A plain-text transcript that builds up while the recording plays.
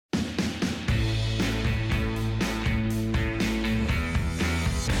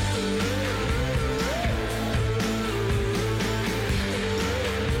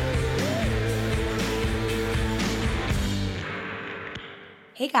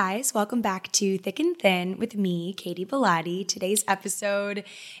Hey guys, welcome back to Thick and Thin with me, Katie Bellotti. Today's episode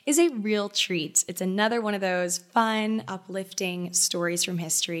is a real treat. It's another one of those fun, uplifting stories from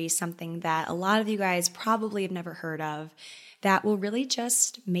history, something that a lot of you guys probably have never heard of, that will really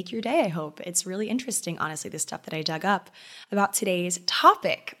just make your day, I hope. It's really interesting, honestly, the stuff that I dug up about today's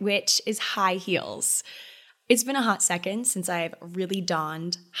topic, which is high heels. It's been a hot second since I've really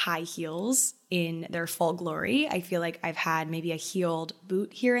donned high heels in their full glory. I feel like I've had maybe a heeled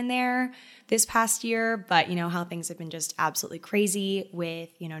boot here and there this past year, but you know how things have been just absolutely crazy with,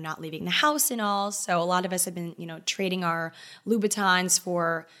 not leaving the house and all. So a lot of us have been, trading our Louboutins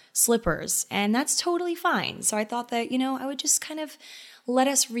for slippers, and that's totally fine. So I thought that, I would just kind of let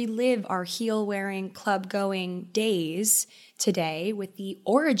us relive our heel-wearing, club-going days today with the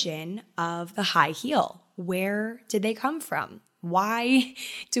origin of the high heel. Where did they come from? Why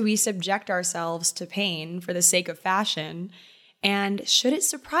do we subject ourselves to pain for the sake of fashion? And should it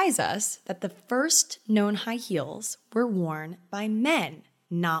surprise us that the first known high heels were worn by men,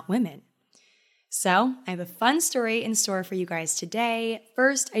 not women? So I have a fun story in store for you guys today.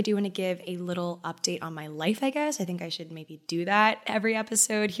 First, I do want to give a little update on my life, I guess. I think I should maybe do that every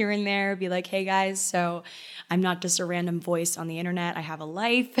episode here and there. Be like, hey guys, so I'm not just a random voice on the internet. I have a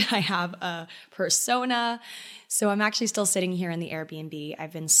life. I have a persona. So I'm actually still sitting here in the Airbnb.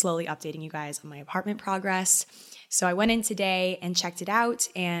 I've been slowly updating you guys on my apartment progress. So I went in today and checked it out,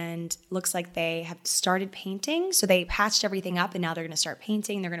 and looks like they have started painting. So they patched everything up, and now they're going to start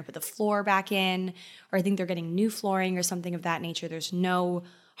painting. They're going to put the floor back in, or I think they're getting new flooring or something of that nature. There's no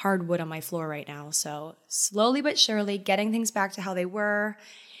hardwood on my floor right now. So slowly but surely getting things back to how they were,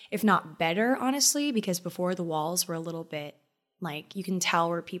 if not better, honestly, because before the walls were a little bit like you can tell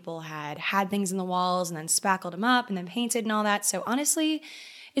where people had things in the walls and then spackled them up and then painted and all that. So honestly,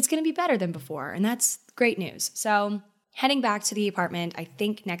 it's going to be better than before, and that's great news. So heading back to the apartment, I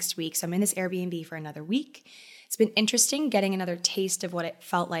think next week. So I'm in this Airbnb for another week. It's been interesting getting another taste of what it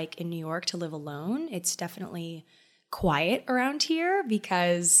felt like in New York to live alone. It's definitely quiet around here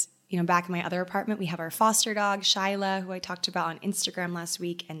because, back in my other apartment, we have our foster dog, Shyla, who I talked about on Instagram last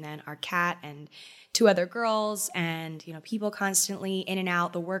week, and then our cat and 2 other girls, and people constantly in and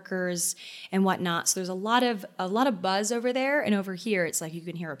out, the workers and whatnot. So there's a lot of buzz over there, and over here it's like you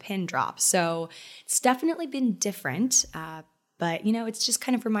can hear a pin drop. So it's definitely been different, but it's just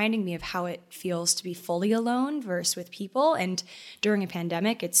kind of reminding me of how it feels to be fully alone versus with people. And during a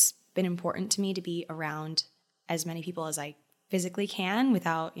pandemic, it's been important to me to be around as many people as I physically can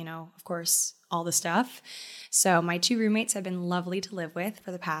without, of course, all the stuff. So my 2 roommates have been lovely to live with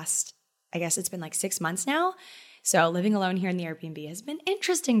for the past, I guess it's been like 6 months now. So living alone here in the Airbnb has been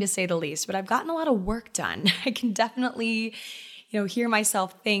interesting to say the least, but I've gotten a lot of work done. I can definitely, hear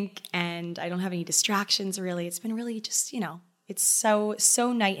myself think, and I don't have any distractions really. It's been really just, it's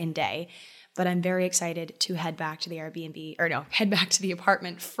so night and day. But I'm very excited to head back to the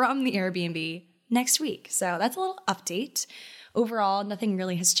apartment from the Airbnb next week. So that's a little update. Overall, nothing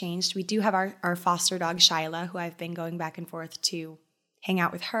really has changed. We do have our foster dog, Shyla, who I've been going back and forth to hang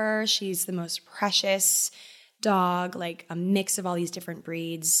out with her. She's the most precious dog, like a mix of all these different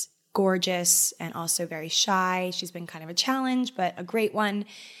breeds, gorgeous and also very shy. She's been kind of a challenge, but a great one.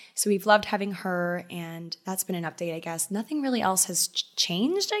 So we've loved having her, and that's been an update, I guess. Nothing really else has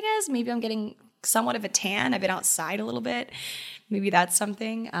changed, I guess. Maybe I'm getting somewhat of a tan. I've been outside a little bit. Maybe that's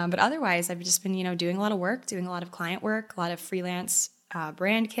something. But otherwise, I've just been, doing a lot of work, doing a lot of client work, a lot of freelance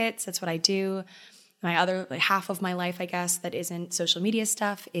brand kits. That's what I do. My other half of my life, I guess, that isn't social media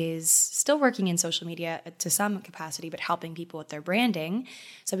stuff is still working in social media to some capacity, but helping people with their branding.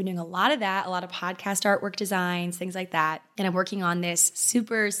 So I've been doing a lot of that, a lot of podcast artwork designs, things like that. And I'm working on this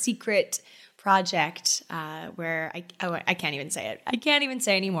super secret project where I can't even say it. I can't even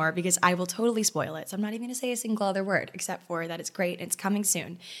say anymore because I will totally spoil it. So I'm not even going to say a single other word except for that it's great and it's coming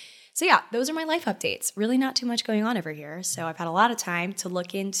soon. So yeah, those are my life updates. Really not too much going on over here. So I've had a lot of time to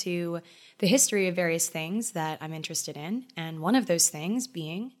look into the history of various things that I'm interested in, and one of those things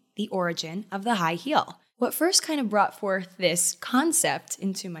being the origin of the high heel. What first kind of brought forth this concept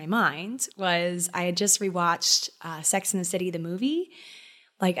into my mind was I had just rewatched Sex and the City, the movie.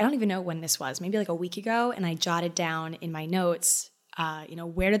 I don't even know when this was, maybe like a week ago, and I jotted down in my notes,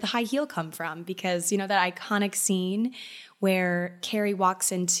 where did the high heel come from? Because, that iconic scene where Carrie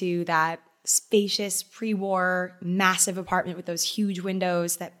walks into that spacious pre-war massive apartment with those huge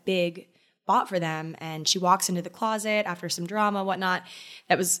windows that Big bought for them, and she walks into the closet after some drama, whatnot.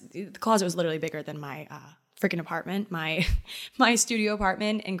 The closet was literally bigger than my freaking apartment, my studio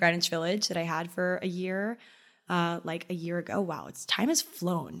apartment in Greenwich Village that I had for a year. like a year ago. Wow, time has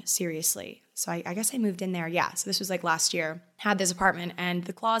flown, seriously. So I guess I moved in there. Yeah, so this was like last year. Had this apartment, and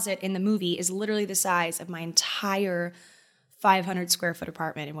the closet in the movie is literally the size of my entire 500 square foot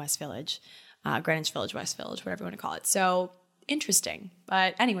apartment in West Village, Greenwich Village, West Village, whatever you want to call it. So interesting.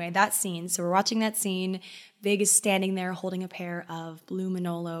 But anyway, that scene. So we're watching that scene. Vig is standing there holding a pair of blue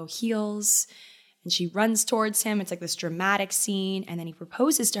Manolo heels, and she runs towards him. It's like this dramatic scene. And then he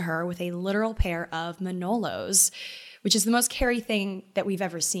proposes to her with a literal pair of Manolos, which is the most Carrie thing that we've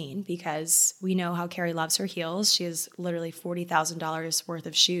ever seen, because we know how Carrie loves her heels. She has literally $40,000 worth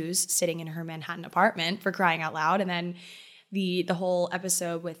of shoes sitting in her Manhattan apartment, for crying out loud. And then the whole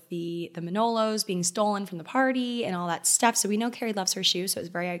episode with the Manolos being stolen from the party and all that stuff. So we know Carrie loves her shoes, so it's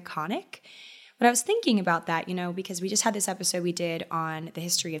very iconic. But I was thinking about that, because we just had this episode we did on the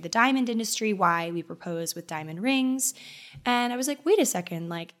history of the diamond industry, why we propose with diamond rings. And I was like, wait a second,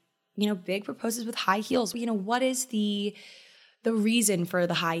 Big proposes with high heels. What is the reason for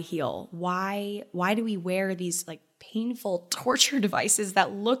the high heel? Why do we wear these painful torture devices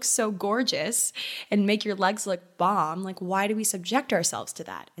that look so gorgeous and make your legs look bomb? Why do we subject ourselves to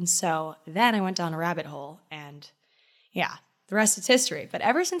that? And so then I went down a rabbit hole, and yeah, the rest is history. But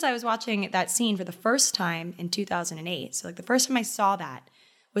ever since I was watching that scene for the first time in 2008, so the first time I saw that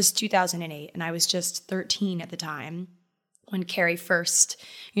was 2008, and I was just 13 at the time when Carrie first,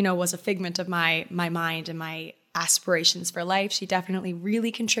 was a figment of my mind and my aspirations for life. She definitely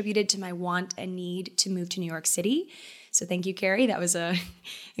really contributed to my want and need to move to New York City. So thank you, Carrie. That was a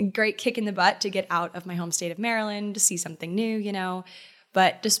great kick in the butt to get out of my home state of Maryland, to see something new,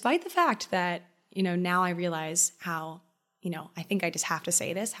 But despite the fact that, now I realize how, I think I just have to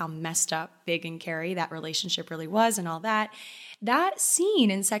say this, how messed up Big and Carrie, that relationship really was and all that. That scene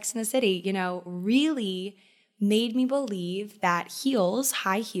in Sex and the City, really made me believe that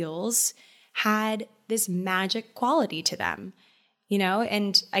high heels, had this magic quality to them,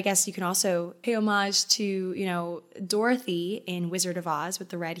 and I guess you can also pay homage to, Dorothy in Wizard of Oz with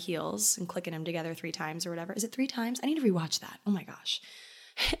the red heels and clicking them together 3 times or whatever. Is it 3 times? I need to rewatch that. Oh my gosh.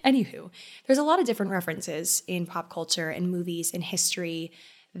 Anywho, there's a lot of different references in pop culture and movies and history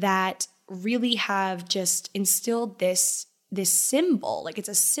that really have just instilled this symbol. It's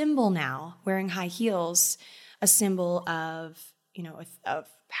a symbol now, wearing high heels, a symbol of, of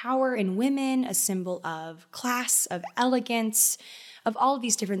power in women, a symbol of class, of elegance, of all of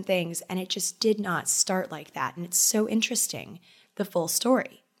these different things. And it just did not start like that. And it's so interesting, the full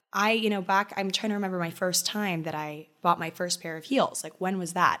story. I'm trying to remember my first time that I bought my first pair of heels. When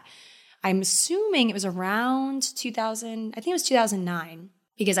was that? I'm assuming it was around 2000, I think it was 2009,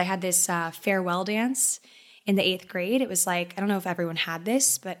 because I had this farewell dance in the 8th grade. It was I don't know if everyone had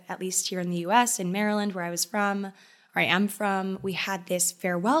this, but at least here in the US, in Maryland, where I am from, we had this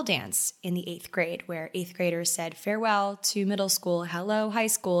farewell dance in the 8th grade where 8th graders said farewell to middle school, hello high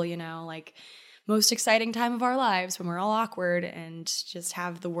school, most exciting time of our lives when we're all awkward and just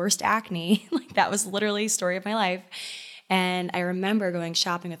have the worst acne. That was literally the story of my life. And I remember going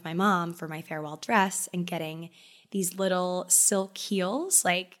shopping with my mom for my farewell dress and getting these little silk heels,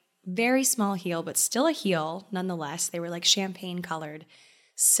 very small heel, but still a heel nonetheless. They were champagne colored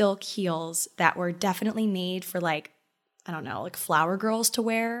silk heels that were definitely made for flower girls to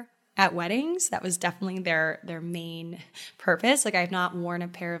wear at weddings. That was definitely their main purpose. I've not worn a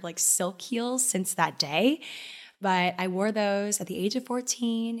pair of silk heels since that day, but I wore those at the age of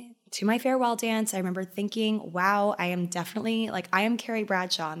 14 to my farewell dance. I remember thinking, wow, I am definitely I am Carrie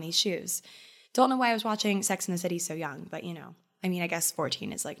Bradshaw in these shoes. Don't know why I was watching Sex and the City so young, but I guess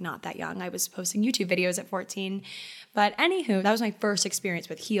 14 is not that young. I was posting YouTube videos at 14. But anywho, that was my first experience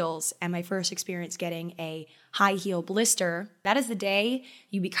with heels and my first experience getting a high heel blister. That is the day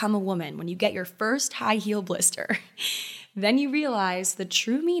you become a woman, when you get your first high heel blister. Then you realize the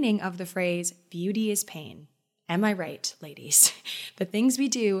true meaning of the phrase, beauty is pain. Am I right, ladies? The things we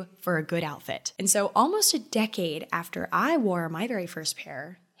do for a good outfit. And so almost a decade after I wore my very first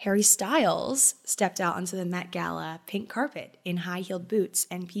pair, Harry Styles stepped out onto the Met Gala pink carpet in high-heeled boots,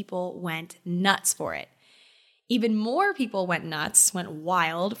 and people went nuts for it. Even more people went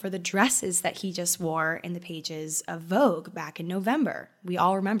wild for the dresses that he just wore in the pages of Vogue back in November. We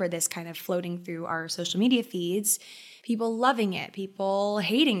all remember this kind of floating through our social media feeds, people loving it, people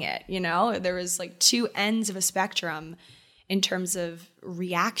hating it, There was 2 ends of a spectrum in terms of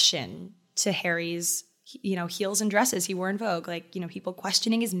reaction to Harry's heels and dresses he wore in Vogue. People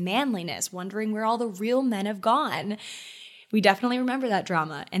questioning his manliness, wondering where all the real men have gone. We definitely remember that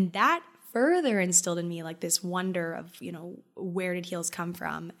drama. And that further instilled in me this wonder of, where did heels come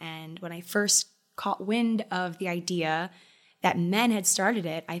from? And when I first caught wind of the idea that men had started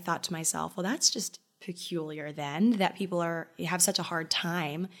it, I thought to myself, well, that's just peculiar then that people have such a hard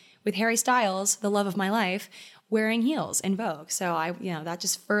time with Harry Styles, the love of my life, wearing heels in Vogue. So that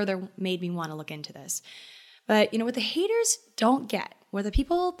just further made me want to look into this. But what the haters don't get, were the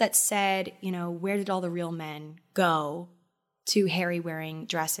people that said, where did all the real men go to Harry wearing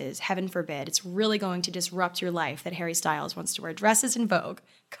dresses? Heaven forbid. It's really going to disrupt your life that Harry Styles wants to wear dresses in Vogue.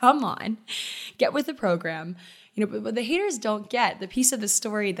 Come on, get with the program. But what the haters don't get, the piece of the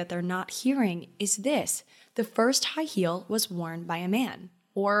story that they're not hearing is this. The first high heel was worn by a man,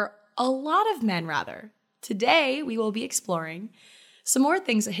 or a lot of men rather. Today, we will be exploring some more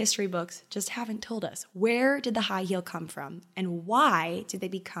things that history books just haven't told us. Where did the high heel come from? And why did they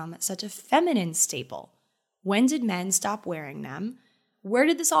become such a feminine staple? When did men stop wearing them? Where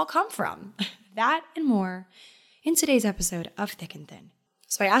did this all come from? That and more in today's episode of Thick and Thin.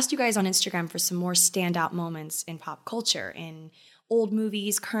 So I asked you guys on Instagram for some more standout moments in pop culture, in old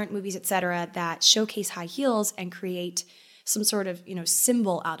movies, current movies, etc., that showcase high heels and create some sort of,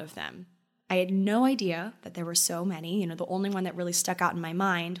 symbol out of them. I had no idea that there were so many. The only one that really stuck out in my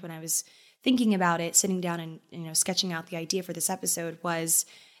mind when I was thinking about it, sitting down and, sketching out the idea for this episode was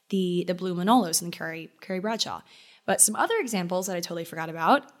the blue Manolos and Carrie Bradshaw. But some other examples that I totally forgot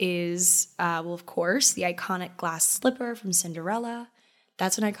about is, of course, the iconic glass slipper from Cinderella.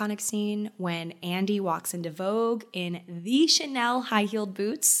 That's an iconic scene when Andy walks into Vogue in the Chanel high-heeled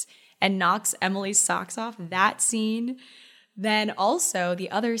boots and knocks Emily's socks off. That scene. Then also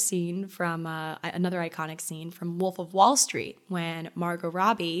the other scene from another iconic scene from Wolf of Wall Street when Margot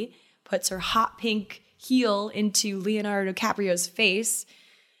Robbie puts her hot pink heel into Leonardo DiCaprio's face.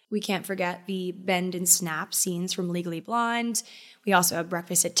 We can't forget the bend and snap scenes from Legally Blonde. We also have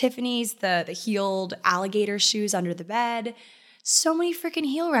Breakfast at Tiffany's, the heeled alligator shoes under the bed. So many freaking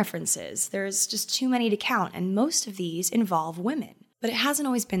heel references. There's just too many to count, and most of these involve women. But it hasn't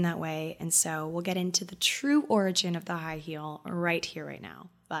always been that way, and so we'll get into the true origin of the high heel right here, right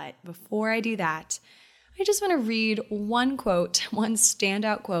now. But before I do that, I just want to read one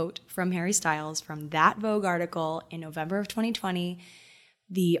standout quote from Harry Styles from that Vogue article in November of 2020.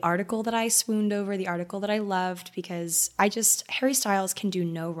 The article that I swooned over, the article that I loved, because Harry Styles can do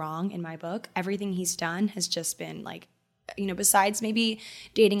no wrong in my book. Everything he's done has just been besides maybe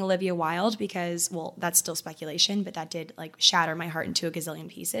dating Olivia Wilde, because, that's still speculation, but that did shatter my heart into a gazillion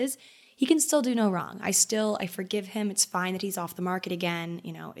pieces. He can still do no wrong. I forgive him. It's fine that he's off the market again.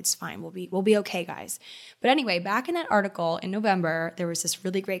 It's fine. We'll be okay, guys. But anyway, back in that article in November, there was this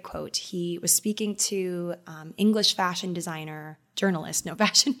really great quote. He was speaking to English fashion journalist. He's not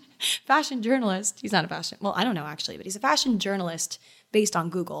a fashion. Well, I don't know actually, but he's a fashion journalist based on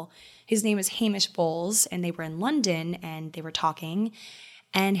Google. His name is Hamish Bowles, and they were in London and they were talking.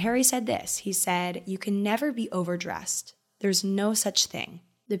 And Harry said this. He said, "You can never be overdressed. There's no such thing.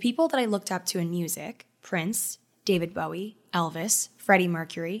 The people that I looked up to in music, Prince, David Bowie, Elvis, Freddie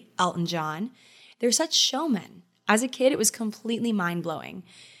Mercury, Elton John, they're such showmen. As a kid, it was completely mind-blowing.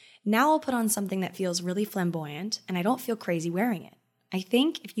 Now I'll put on something that feels really flamboyant, and I don't feel crazy wearing it. I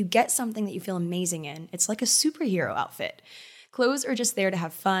think if you get something that you feel amazing in, it's like a superhero outfit. Clothes are just there to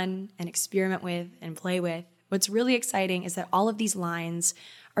have fun and experiment with and play with. What's really exciting is that all of these lines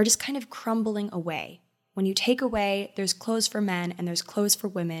are just kind of crumbling away. When you take away, there's clothes for men and there's clothes for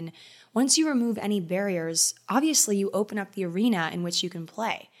women. Once you remove any barriers, obviously you open up the arena in which you can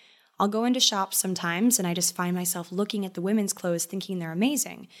play. I'll go into shops sometimes and I just find myself looking at the women's clothes thinking they're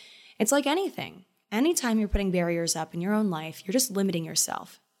amazing. It's like anything. Anytime you're putting barriers up in your own life, you're just limiting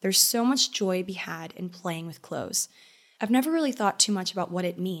yourself. There's so much joy to be had in playing with clothes. I've never really thought too much about what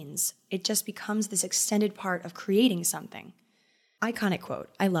it means. It just becomes this extended part of creating something." Iconic quote.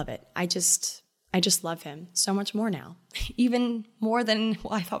 I love it. I just love him so much more now, even more than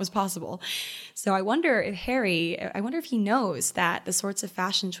I thought was possible. So I wonder if he knows that the sorts of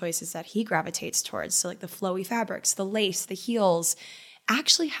fashion choices that he gravitates towards, so the flowy fabrics, the lace, the heels,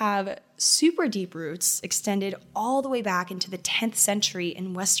 actually have super deep roots extended all the way back into the 10th century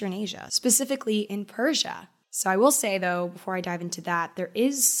in Western Asia, specifically in Persia. So I will say, though, before I dive into that, there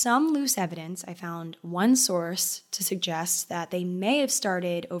is some loose evidence. I found one source to suggest that they may have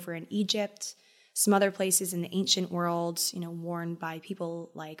started over in Egypt, some other places in the ancient world, worn by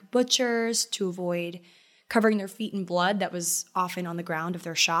people like butchers to avoid covering their feet in blood that was often on the ground of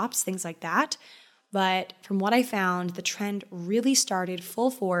their shops, things like that. But from what I found, the trend really started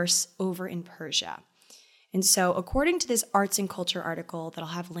full force over in Persia. And so according to this arts and culture article that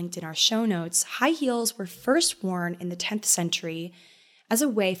I'll have linked in our show notes, high heels were first worn in the 10th century as a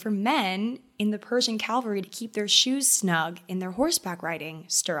way for men in the Persian cavalry to keep their shoes snug in their horseback riding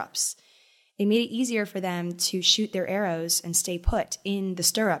stirrups. It made it easier for them to shoot their arrows and stay put in the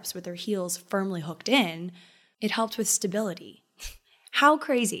stirrups with their heels firmly hooked in. It helped with stability. How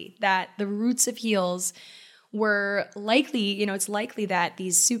crazy that the roots of heels were likely, it's likely that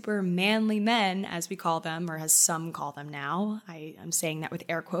these super manly men, as we call them, or as some call them now, I'm saying that with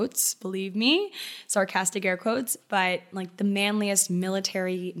air quotes, believe me, sarcastic air quotes, but like the manliest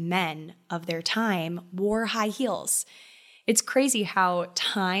military men of their time wore high heels. It's crazy how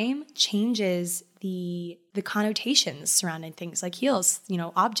time changes the connotations surrounding things like heels,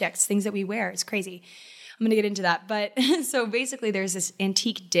 objects, things that we wear. It's crazy. I'm going to get into that. But so basically there's this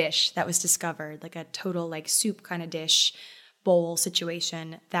antique dish that was discovered, like a total like soup kind of dish bowl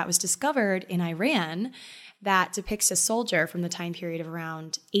situation that was discovered in Iran that depicts a soldier from the time period of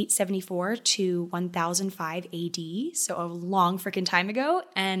around 874 to 1005 AD. So a long freaking time ago.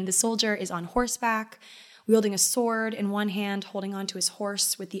 And the soldier is on horseback, wielding a sword in one hand, holding onto his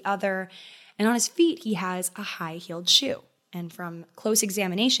horse with the other. And on his feet, he has a high-heeled shoe. And from close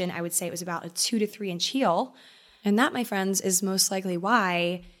examination, I would say it was about a 2 to 3 inch heel. And that, my friends, is most likely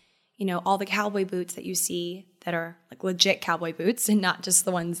why, all the cowboy boots that you see that are like legit cowboy boots and not just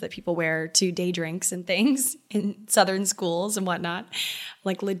the ones that people wear to day drinks and things in Southern schools and whatnot,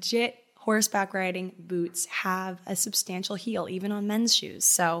 like legit horseback riding boots have a substantial heel, even on men's shoes.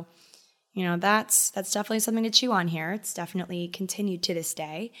 So, that's definitely something to chew on here. It's definitely continued to this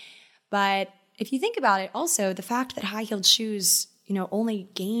day. But if you think about it, also the fact that high-heeled shoes, only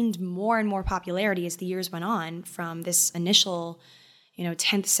gained more and more popularity as the years went on from this initial,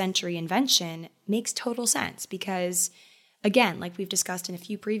 10th century invention makes total sense because, again, like we've discussed in a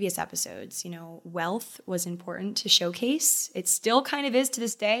few previous episodes, wealth was important to showcase. It still kind of is to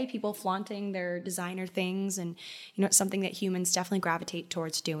this day, people flaunting their designer things and, it's something that humans definitely gravitate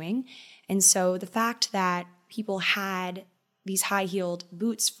towards doing. And so the fact that people had these high-heeled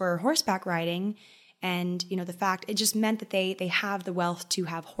boots for horseback riding and, the fact it just meant that they have the wealth to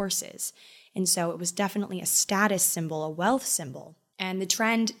have horses. And so it was definitely a status symbol, a wealth symbol. And the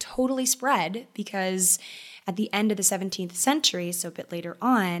trend totally spread because at the end of the 17th century, so a bit later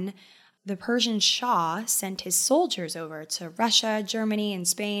on, the Persian Shah sent his soldiers over to Russia, Germany, and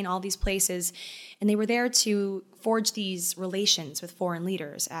Spain, all these places, and they were there to forge these relations with foreign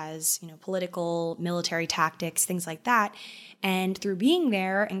leaders as, political, military tactics, things like that. And through being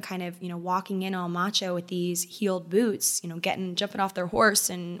there and kind of, walking in all macho with these heeled boots, jumping off their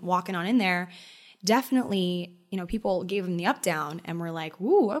horse and walking on in there, definitely, people gave them the up down and were like,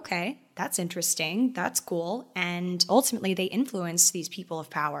 ooh, okay, that's interesting. That's cool. And ultimately they influenced these people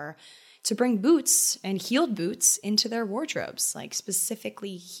of power to bring boots and heeled boots into their wardrobes, like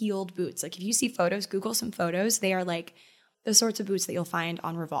specifically heeled boots. Like if you see photos, Google some photos, they are like the sorts of boots that you'll find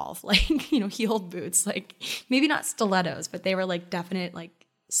on Revolve, like, heeled boots, like maybe not stilettos, but they were like definite, like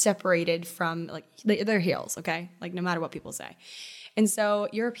separated from like their heels, okay? Like no matter what people say. And so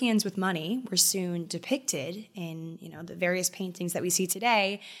Europeans with money were soon depicted in, the various paintings that we see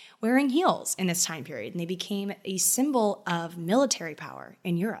today wearing heels in this time period. And they became a symbol of military power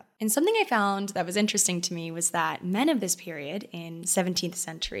in Europe. And something I found that was interesting to me was that men of this period in 17th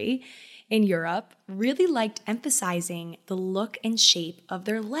century in Europe really liked emphasizing the look and shape of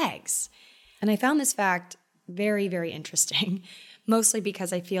their legs. And I found this fact very, very interesting. Mostly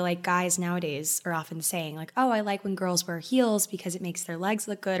because I feel like guys nowadays are often saying like, oh, I like when girls wear heels because it makes their legs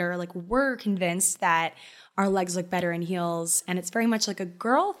look good, or like we're convinced that our legs look better in heels. And it's very much like a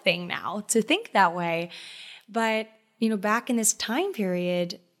girl thing now to think that way. But, back in this time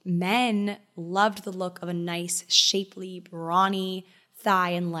period, men loved the look of a nice, shapely, brawny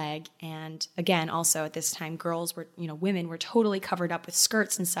thigh and leg. And again, also at this time, girls were, women were totally covered up with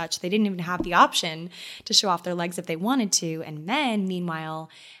skirts and such. They didn't even have the option to show off their legs if they wanted to. And men,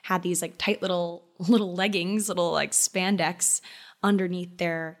 meanwhile, had these like tight little leggings, little like spandex underneath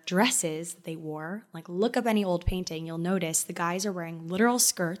their dresses that they wore. Like look up any old painting, you'll notice the guys are wearing literal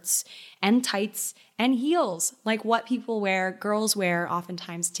skirts and tights and heels, like what girls wear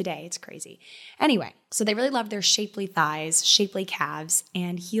oftentimes today. It's crazy. Anyway, so they really loved their shapely thighs, shapely calves,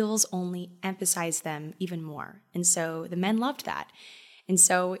 and heels only emphasized them even more. And so the men loved that. And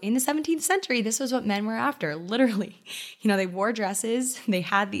so in the 17th century, this was what men were after, literally. They wore dresses,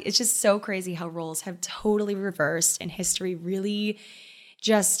 it's just so crazy how roles have totally reversed and history really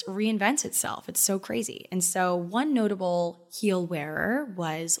just reinvents itself. It's so crazy. And so one notable heel wearer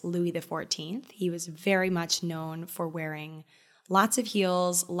was Louis XIV. He was very much known for wearing lots of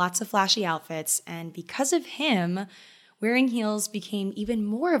heels, lots of flashy outfits. And because of him, wearing heels became even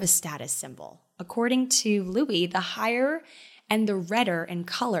more of a status symbol. According to Louis, the higher and the redder in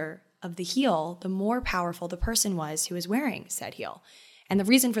color of the heel, the more powerful the person was who was wearing said heel. And the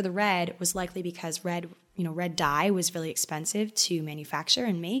reason for the red was likely because red dye was really expensive to manufacture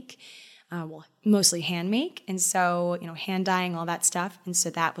and make, mostly hand make. And so, hand dyeing, all that stuff. And so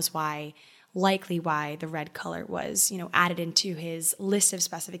that was likely why the red color was, added into his list of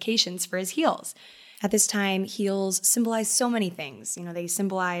specifications for his heels. At this time, heels symbolized so many things. They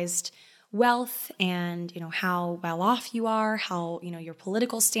symbolized wealth and, how well off you are, how, your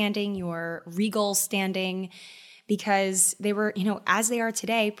political standing, your regal standing, because they were, as they are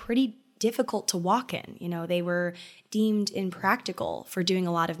today, pretty difficult to walk in. They were deemed impractical for doing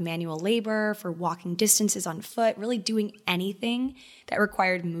a lot of manual labor, for walking distances on foot, really doing anything that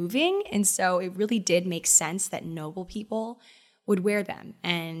required moving. And so it really did make sense that noble people would wear them,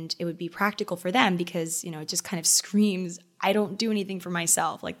 and it would be practical for them because, it just kind of screams, I don't do anything for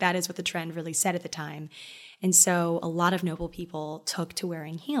myself. Like, that is what the trend really said at the time. And so a lot of noble people took to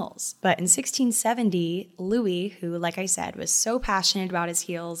wearing heels. But in 1670, Louis, who, like I said, was so passionate about his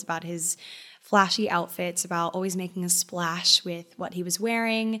heels, about his flashy outfits, about always making a splash with what he was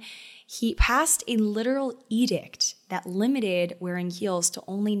wearing, he passed a literal edict that limited wearing heels to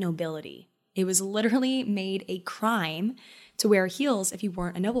only nobility. It was literally made a crime to wear heels if you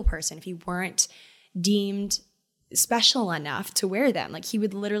weren't a noble person, if you weren't deemed special enough to wear them. Like, he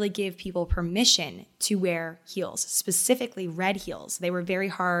would literally give people permission to wear heels, specifically red heels. They were very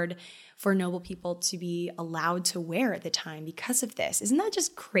hard for noble people to be allowed to wear at the time because of this. Isn't that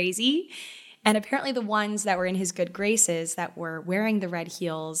just crazy? And apparently the ones that were in his good graces that were wearing the red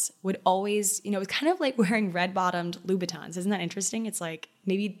heels would always, it was kind of like wearing red-bottomed Louboutins. Isn't that interesting? It's like,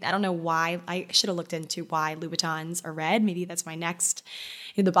 maybe, I don't know why. I should have looked into why Louboutins are red. Maybe that's my next,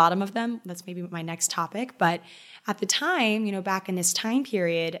 the bottom of them. That's maybe my next topic. But at the time, back in this time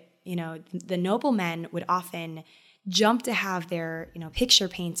period, the noblemen would often jump to have their, picture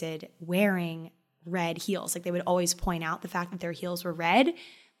painted wearing red heels. Like, they would always point out the fact that their heels were red,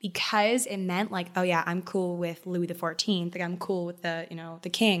 because it meant like, oh yeah, I'm cool with Louis XIV. Like, I'm cool with the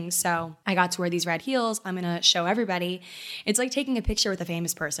king. So I got to wear these red heels. I'm going to show everybody. It's like taking a picture with a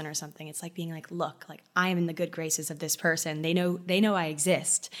famous person or something. It's like being like, look, like, I am in the good graces of this person. They know I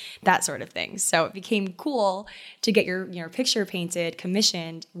exist, that sort of thing. So it became cool to get your picture painted,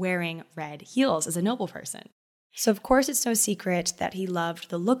 commissioned, wearing red heels as a noble person. So, of course, it's no secret that he loved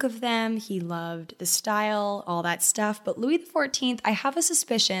the look of them, he loved the style, all that stuff. But Louis XIV, I have a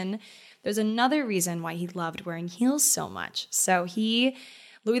suspicion there's another reason why he loved wearing heels so much. So Louis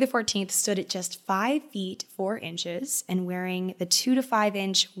XIV stood at just 5 feet 4 inches and wearing the 2 to 5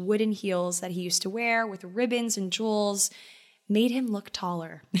 inch wooden heels that he used to wear with ribbons and jewels made him look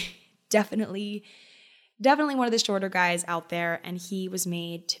taller. Definitely one of the shorter guys out there, and he was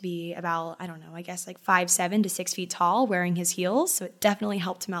made to be about, I don't know, I guess like 5'7" to 6 feet tall wearing his heels, so it definitely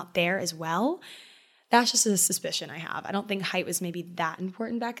helped him out there as well. That's just a suspicion I have. I don't think height was maybe that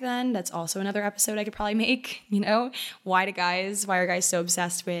important back then. That's also another episode I could probably make, why are guys so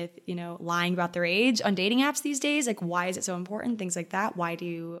obsessed with, lying about their age on dating apps these days? Like, why is it so important? Things like that. Why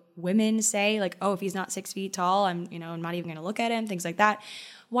do women say like, oh, if he's not 6 feet tall, I'm not even going to look at him, things like that.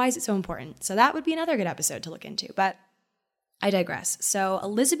 Why is it so important? So that would be another good episode to look into, but I digress. So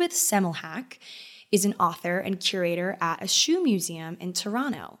Elizabeth Semmelhack is an author and curator at a shoe museum in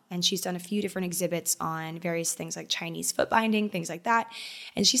Toronto, and she's done a few different exhibits on various things like Chinese foot binding, things like that.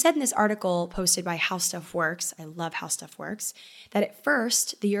 And she said in this article posted by How Stuff Works, I love How Stuff Works, that at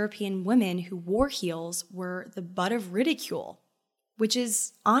first the European women who wore heels were the butt of ridicule, which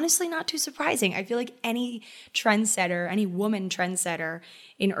is honestly not too surprising. I feel like any woman trendsetter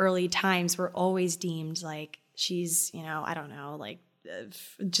in early times were always deemed like she's, I don't know, like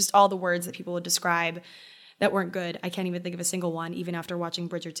just all the words that people would describe that weren't good. I can't even think of a single one, even after watching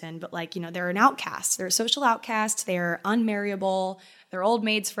Bridgerton. But they're an outcast. They're a social outcast. They're unmarriable. They're old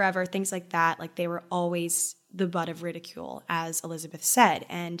maids forever, things like that. Like, they were always the butt of ridicule, as Elizabeth said.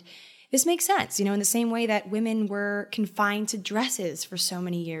 And this makes sense, in the same way that women were confined to dresses for so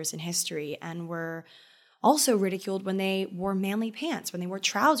many years in history and were also ridiculed when they wore manly pants, when they wore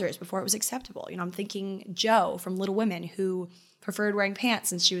trousers before it was acceptable. I'm thinking Jo from Little Women, who preferred wearing pants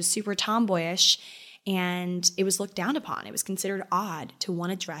since she was super tomboyish, and it was looked down upon. It was considered odd to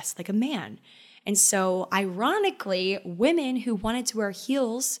want to dress like a man. And so, ironically, women who wanted to wear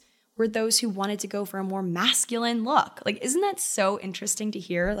heels were those who wanted to go for a more masculine look. Like, isn't that so interesting to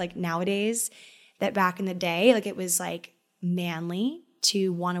hear? Like, nowadays, that back in the day, like, it was like manly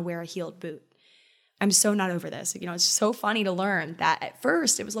to want to wear a heeled boot. I'm so not over this. It's so funny to learn that at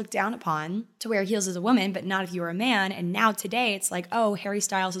first it was looked down upon to wear heels as a woman, but not if you were a man. And now today it's like, oh, Harry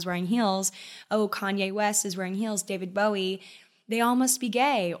Styles is wearing heels. Oh, Kanye West is wearing heels. David Bowie. They all must be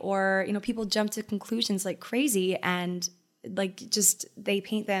gay. Or, people jump to conclusions like crazy. And like just they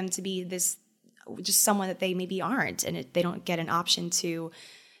paint them to be this, just someone that they maybe aren't. And they don't get an option to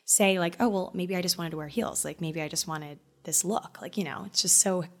say like, oh, well, maybe I just wanted to wear heels. Like maybe I just wanted this look. Like, it's just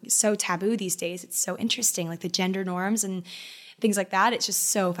so taboo these days. It's so interesting, like the gender norms and things like that. It's just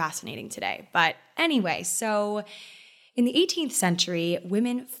so fascinating today. But anyway, so in the 18th century,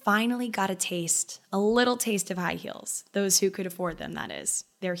 women finally got a little taste of high heels. Those who could afford them, that is.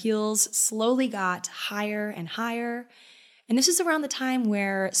 Their heels slowly got higher and higher. And this is around the time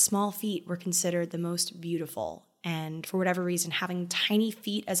where small feet were considered the most beautiful. And for whatever reason, having tiny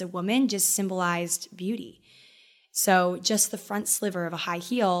feet as a woman just symbolized beauty. So just the front sliver of a high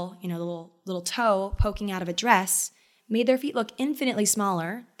heel, the little toe poking out of a dress, made their feet look infinitely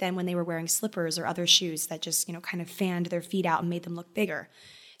smaller than when they were wearing slippers or other shoes that just, kind of fanned their feet out and made them look bigger.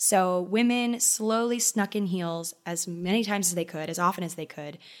 So women slowly snuck in heels as many times as they could, as often as they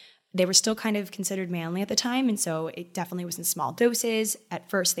could. They were still kind of considered manly at the time, and so it definitely was in small doses. At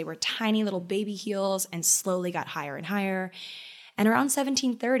first, they were tiny little baby heels and slowly got higher and higher. And around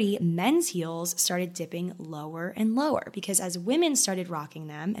 1730, men's heels started dipping lower and lower because as women started rocking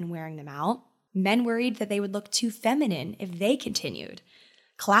them and wearing them out, men worried that they would look too feminine if they continued.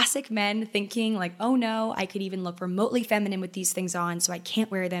 Classic men thinking like, oh no, I could even look remotely feminine with these things on, so I can't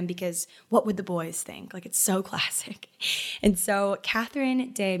wear them because what would the boys think? Like, it's so classic. And so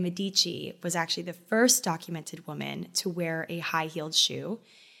Catherine de' Medici was actually the first documented woman to wear a high-heeled shoe.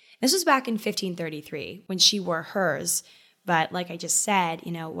 This was back in 1533 when she wore hers. But like I just said,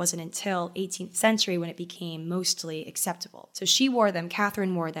 it wasn't until 18th century when it became mostly acceptable. So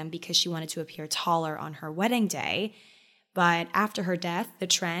Catherine wore them because she wanted to appear taller on her wedding day. But after her death, the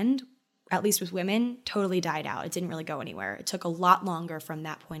trend, at least with women, totally died out. It didn't really go anywhere. It took a lot longer from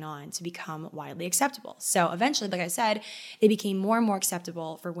that point on to become widely acceptable. So eventually, like I said, they became more and more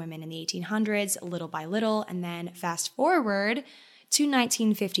acceptable for women in the 1800s, little by little. And then fast forward to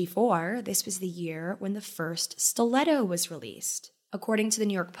 1954, this was the year when the first stiletto was released. According to the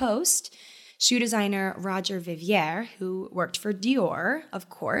New York Post, shoe designer Roger Vivier, who worked for Dior, of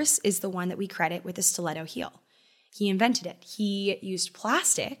course, is the one that we credit with the stiletto heel. He invented it. He used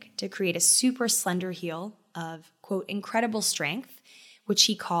plastic to create a super slender heel of, quote, incredible strength, which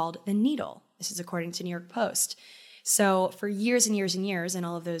he called the needle. This is according to New York Post. So for years and years and years, in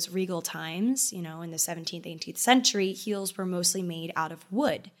all of those regal times, in the 17th, 18th century, heels were mostly made out of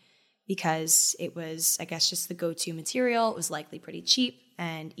wood because it was, I guess, just the go-to material. It was likely pretty cheap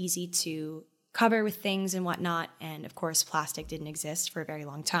and easy to cover with things and whatnot. And of course, plastic didn't exist for a very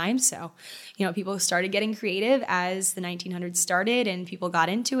long time. So, people started getting creative as the 1900s started and people got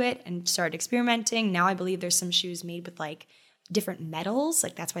into it and started experimenting. Now I believe there's some shoes made with like different metals,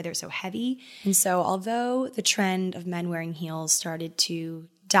 like that's why they're so heavy. And so although the trend of men wearing heels started to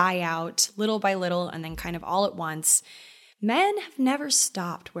die out little by little and then kind of all at once, men have never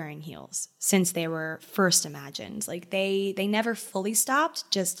stopped wearing heels since they were first imagined. Like they never fully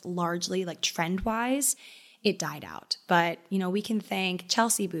stopped, just largely like trend-wise, it died out. But, we can thank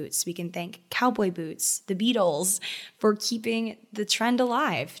Chelsea boots, we can thank cowboy boots, the Beatles for keeping the trend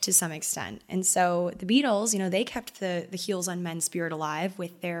alive to some extent. And so the Beatles, they kept the heels on men's spirit alive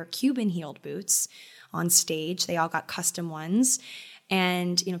with their Cuban heeled boots on stage. They all got custom ones.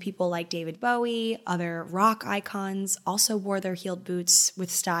 And, people like David Bowie, other rock icons also wore their heeled boots with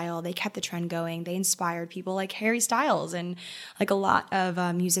style. They kept the trend going. They inspired people like Harry Styles and like a lot of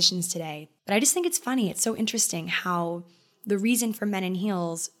musicians today. But I just think it's funny. It's so interesting how the reason for men in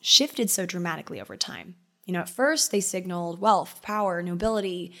heels shifted so dramatically over time. At first they signaled wealth, power,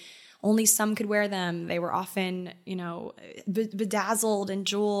 nobility. Only some could wear them. They were often, bedazzled and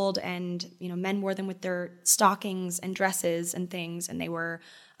jeweled, and, men wore them with their stockings and dresses and things, and they were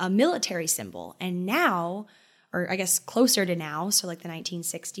a military symbol. And now, or I guess closer to now, so like the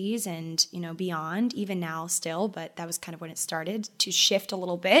 1960s and, beyond, even now still, but that was kind of when it started to shift a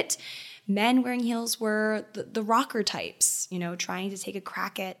little bit. Men wearing heels were the rocker types, trying to take a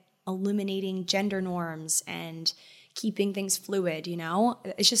crack at illuminating gender norms and keeping things fluid,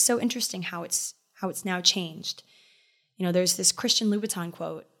 It's just so interesting how it's now changed. There's this Christian Louboutin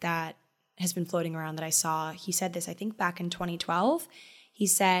quote that has been floating around that I saw. He said this, I think, back in 2012. He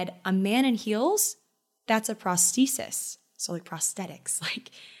said, "A man in heels, that's a prosthesis." So like prosthetics,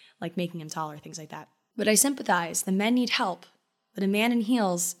 like making him taller, things like that. "But I sympathize. The men need help. But a man in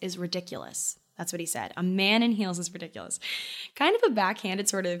heels is ridiculous." That's what he said. A man in heels is ridiculous. Kind of a backhanded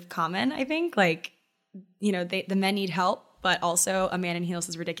sort of comment, I think. Like, the men need help, but also a man in heels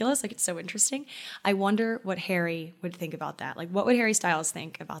is ridiculous. Like, it's so interesting. I wonder what Harry would think about that. Like, what would Harry Styles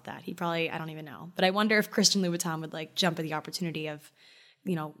think about that? He probably, I don't even know. But I wonder if Christian Louboutin would like jump at the opportunity of,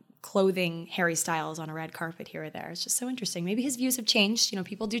 clothing Harry Styles on a red carpet here or there. It's just so interesting. Maybe his views have changed.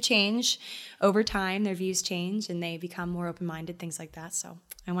 People do change over time. Their views change and they become more open-minded, things like that. So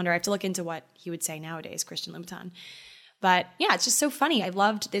I wonder, I have to look into what he would say nowadays, Christian Louboutin. But yeah, it's just so funny. I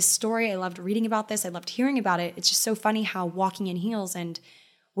loved this story. I loved reading about this. I loved hearing about it. It's just so funny how walking in heels and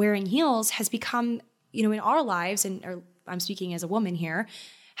wearing heels has become, in our lives, or I'm speaking as a woman here,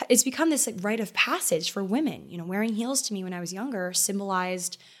 it's become this rite of passage for women. Wearing heels to me when I was younger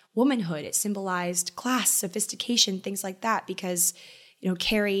symbolized womanhood. It symbolized class, sophistication, things like that, because,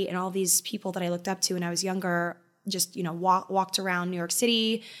 Carrie and all these people that I looked up to when I was younger just, walked around New York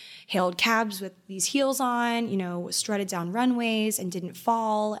City, hailed cabs with these heels on, strutted down runways and didn't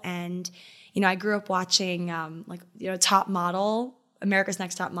fall. And, I grew up watching Top Model, America's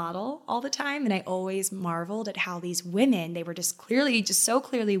Next Top Model all the time. And I always marveled at how these women, they were just so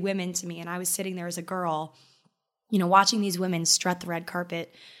clearly women to me. And I was sitting there as a girl, watching these women strut the red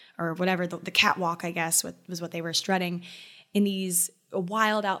carpet or whatever, the catwalk, I guess, was what they were strutting in these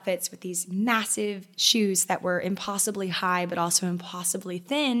wild outfits with these massive shoes that were impossibly high, but also impossibly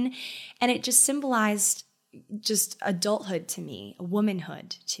thin. And it just symbolized just adulthood to me,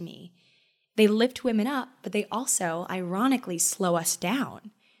 womanhood to me. They lift women up, but they also ironically slow us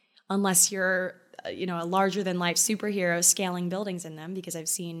down unless you're, a larger than life superhero scaling buildings in them, because I've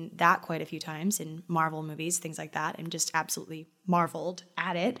seen that quite a few times in Marvel movies, things like that, and just absolutely marveled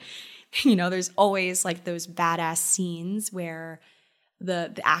at it. There's always like those badass scenes where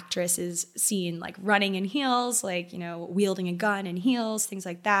the actress is seen like running in heels, like, wielding a gun in heels, things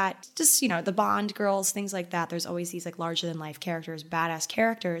like that. Just, the Bond girls, things like that. There's always these like larger than life characters, badass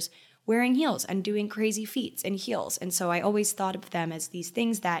characters wearing heels and doing crazy feats in heels. And so I always thought of them as these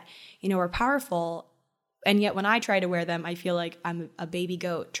things that, are powerful. And yet when I try to wear them, I feel like I'm a baby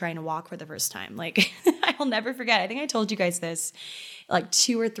goat trying to walk for the first time. Like, I'll never forget. I think I told you guys this like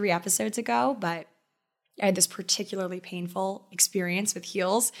 2 or 3 episodes ago, but I had this particularly painful experience with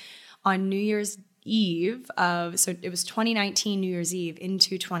heels on New Year's Eve so it was 2019 New Year's Eve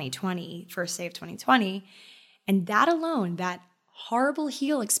into 2020, first day of 2020. And that alone, that horrible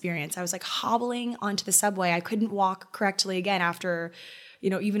heel experience, I was like hobbling onto the subway. I couldn't walk correctly again after,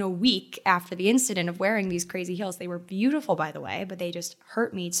 even a week after the incident of wearing these crazy heels. They were beautiful, by the way, but they just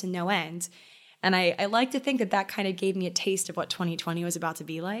hurt me to no end. And I like to think that kind of gave me a taste of what 2020 was about to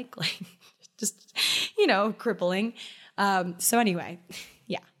be like just, crippling. So anyway,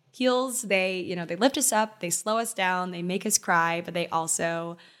 yeah, heels, they lift us up, they slow us down, they make us cry, but they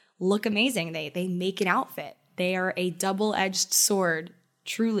also look amazing. They make an outfit. They are a double-edged sword.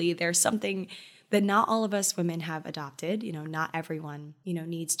 Truly, there's something that not all of us women have adopted. Not everyone,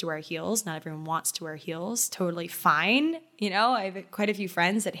 needs to wear heels. Not everyone wants to wear heels. Totally fine. I have quite a few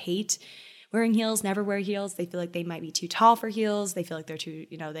friends that hate wearing heels, never wear heels. They feel like they might be too tall for heels. They feel like they're too,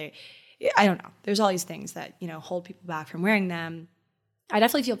 I don't know. There's all these things that, hold people back from wearing them. I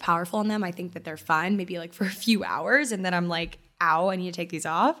definitely feel powerful in them. I think that they're fun, maybe like for a few hours. And then I'm like, ow, I need to take these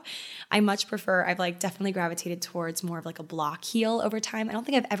off. I've like definitely gravitated towards more of like a block heel over time. I don't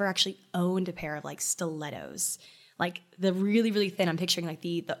think I've ever actually owned a pair of like stilettos, like the really, really thin. I'm picturing like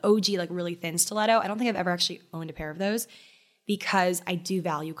the OG, like really thin stiletto. I don't think I've ever actually owned a pair of those because I do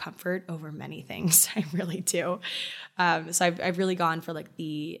value comfort over many things. I really do. So I've really gone for like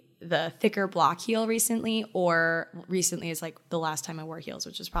the thicker block heel recently, or recently is like the last time I wore heels,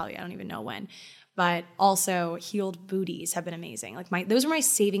 which was probably, I don't even know when. But also heeled booties have been amazing. Like those were my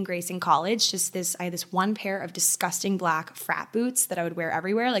saving grace in college. I had this one pair of disgusting black frat boots that I would wear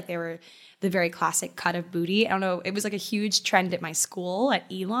everywhere. Like they were the very classic cut of booty. I don't know. It was like a huge trend at my school at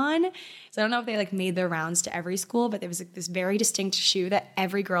Elon. So I don't know if they like made their rounds to every school, but there was like this very distinct shoe that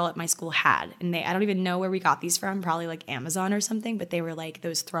every girl at my school had. And I don't even know where we got these from, probably like Amazon or something, but they were like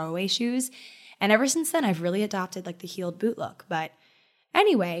those throwaway shoes. And ever since then, I've really adopted like the heeled boot look. But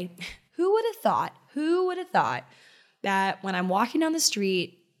anyway, who would have thought that when I'm walking down the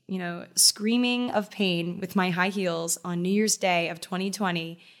street, screaming of pain with my high heels on New Year's Day of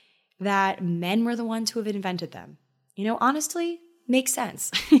 2020, that men were the ones who have invented them? Honestly, makes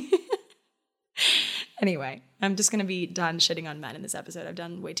sense. Anyway, I'm just going to be done shitting on men in this episode. I've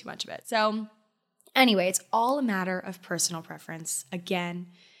done way too much of it. So anyway, it's all a matter of personal preference. Again,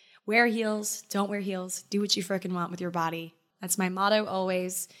 wear heels, don't wear heels, do what you frickin' want with your body. That's my motto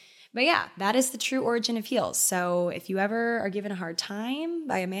always. But yeah, that is the true origin of heels. So if you ever are given a hard time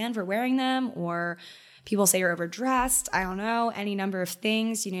by a man for wearing them, or people say you're overdressed, I don't know, any number of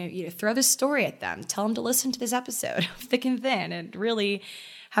things, you throw this story at them. Tell them to listen to this episode of Thick and Thin and really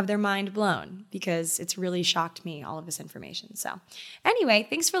have their mind blown because it's really shocked me, all of this information. So anyway,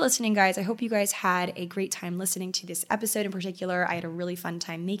 thanks for listening, guys. I hope you guys had a great time listening to this episode in particular. I had a really fun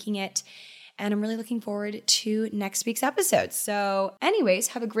time making it, and I'm really looking forward to next week's episode. So anyways,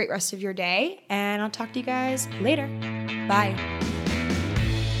 have a great rest of your day, and I'll talk to you guys later. Bye.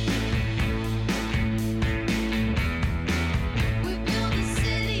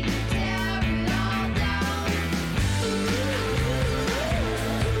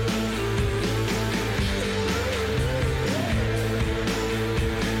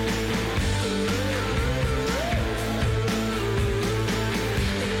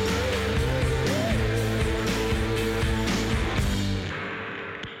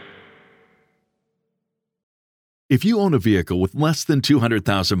 If you own a vehicle with less than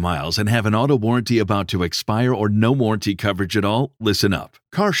 200,000 miles and have an auto warranty about to expire or no warranty coverage at all, listen up.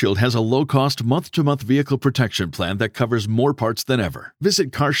 CarShield has a low-cost month-to-month vehicle protection plan that covers more parts than ever.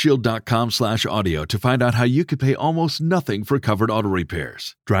 Visit carshield.com/audio to find out how you could pay almost nothing for covered auto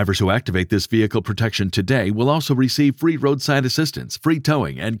repairs. Drivers who activate this vehicle protection today will also receive free roadside assistance, free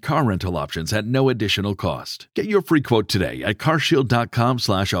towing, and car rental options at no additional cost. Get your free quote today at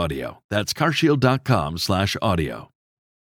carshield.com/audio. That's carshield.com/audio.